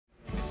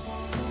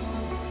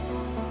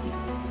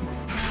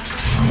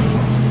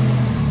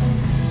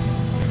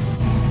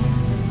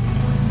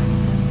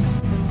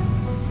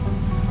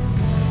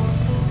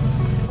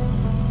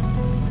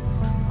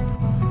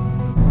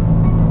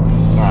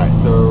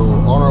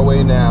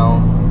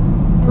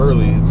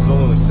early. It's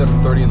only like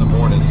 7:30 in the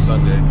morning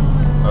Sunday.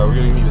 We're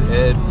gonna meet with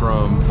Ed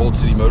from Bold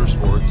City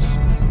Motorsports,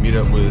 meet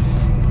up with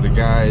the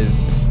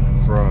guys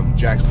from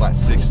Jack's Flat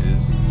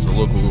Sixes, it's a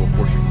local little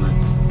Porsche group,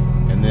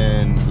 and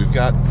then we've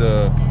got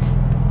the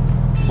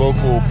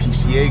local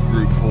PCA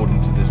group pulled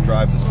into this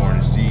drive this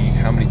morning to see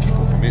how many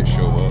people from it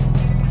show up.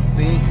 I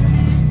think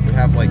we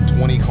have like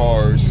 20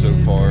 cars so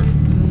far.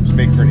 Let's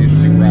make for an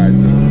interesting ride,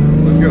 so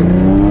let's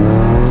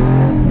go.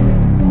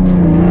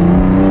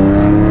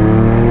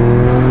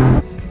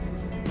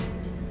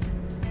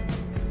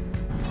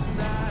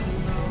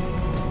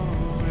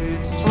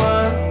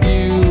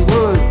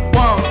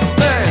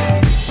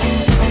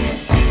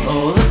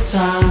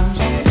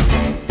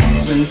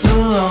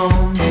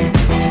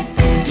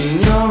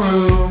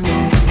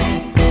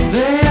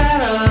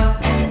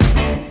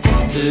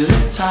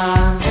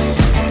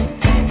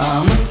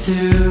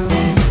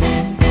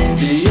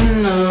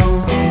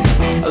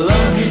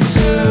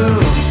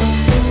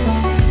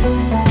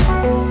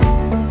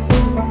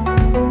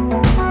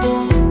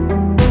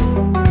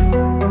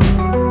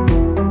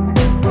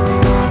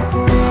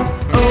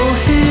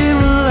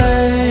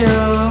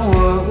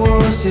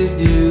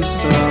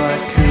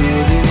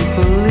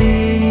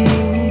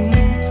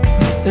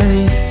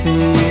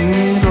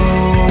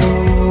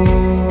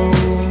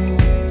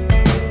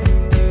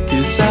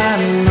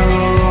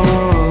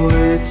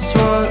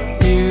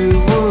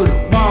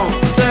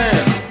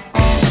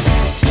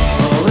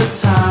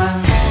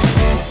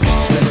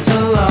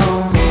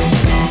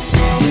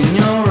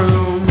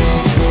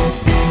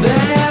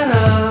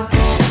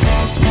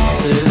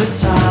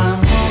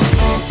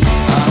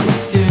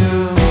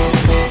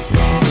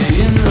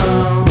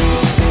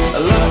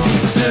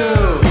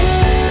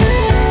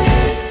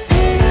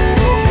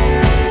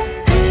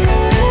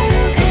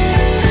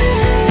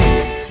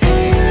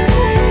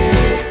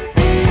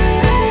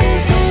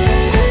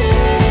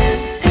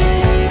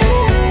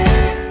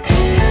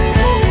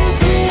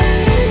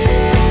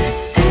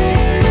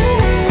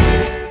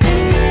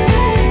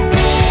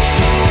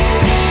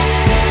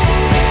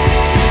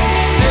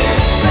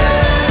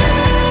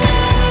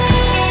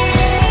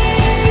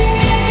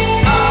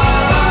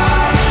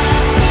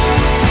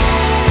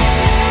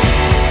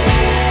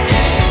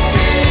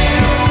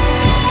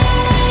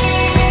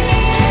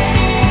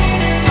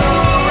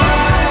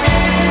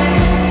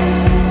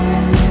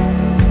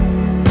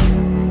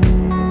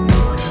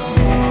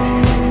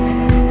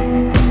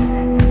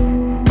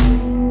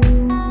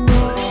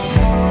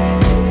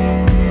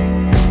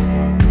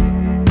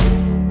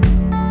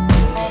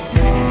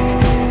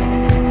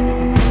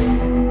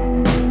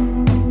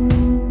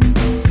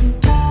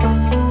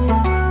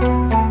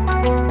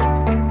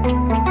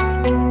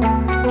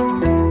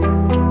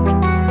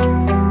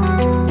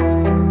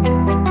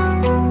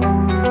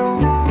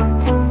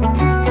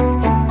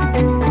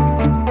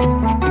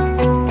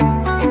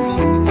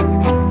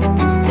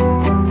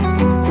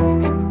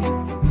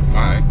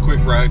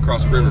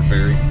 Across the river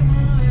ferry.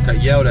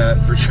 Got yelled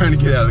at for trying to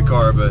get out of the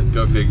car, but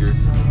go figure.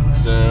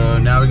 So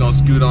now we're gonna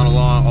scoot on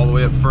along all the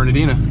way up to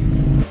Fernandina.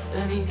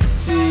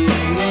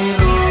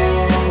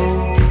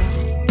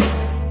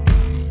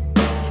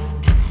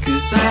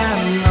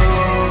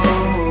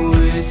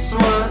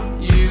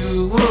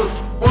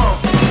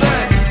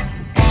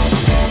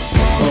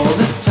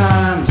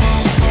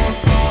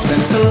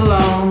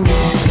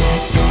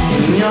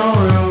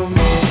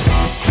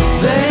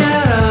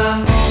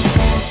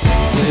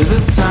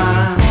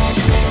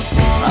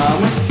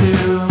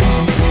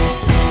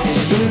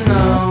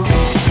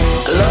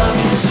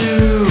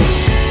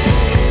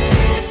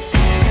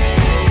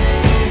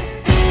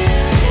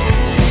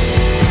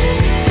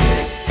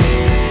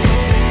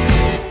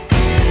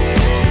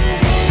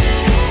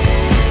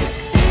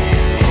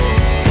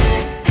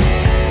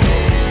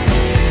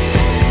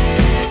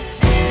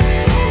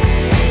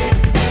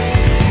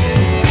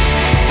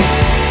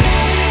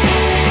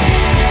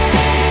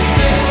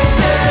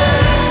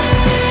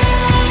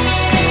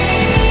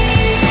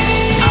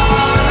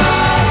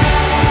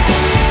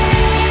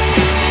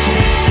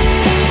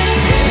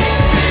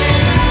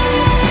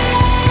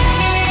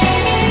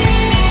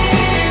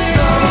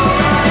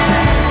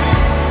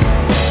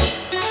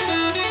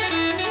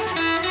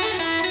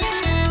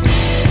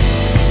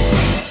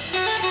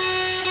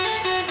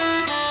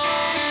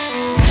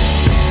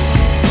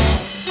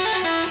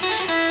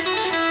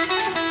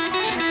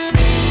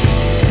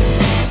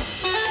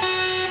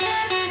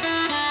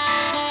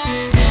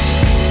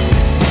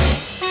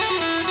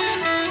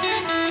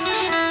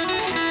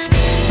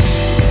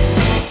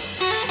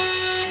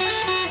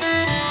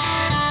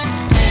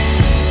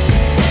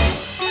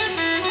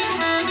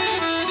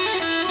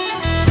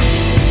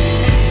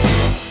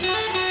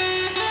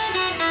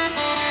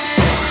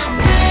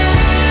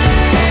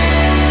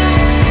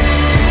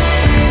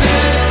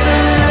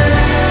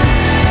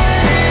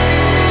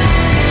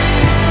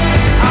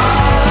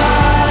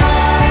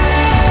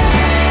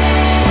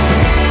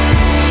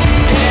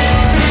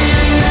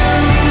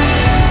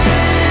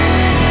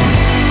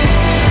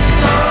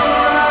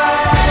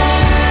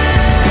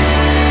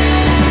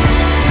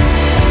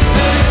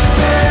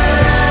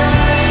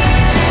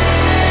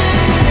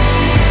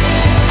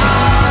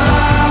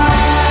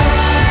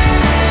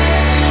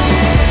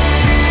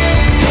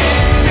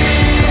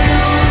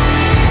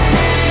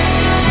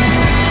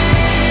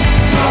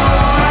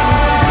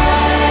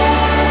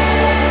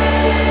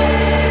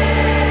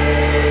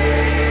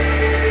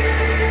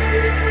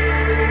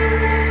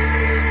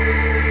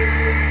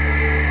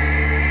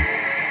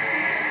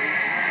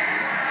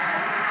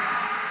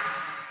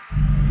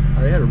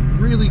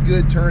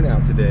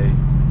 turnout today.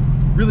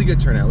 Really good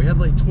turnout. We had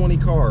like 20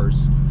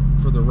 cars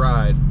for the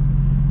ride.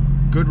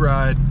 Good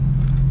ride.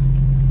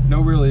 No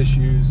real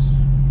issues.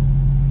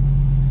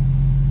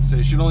 So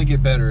it should only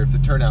get better if the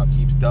turnout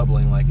keeps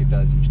doubling like it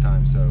does each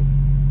time. So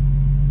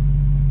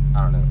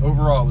I don't know.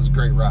 Overall, it was a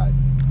great ride.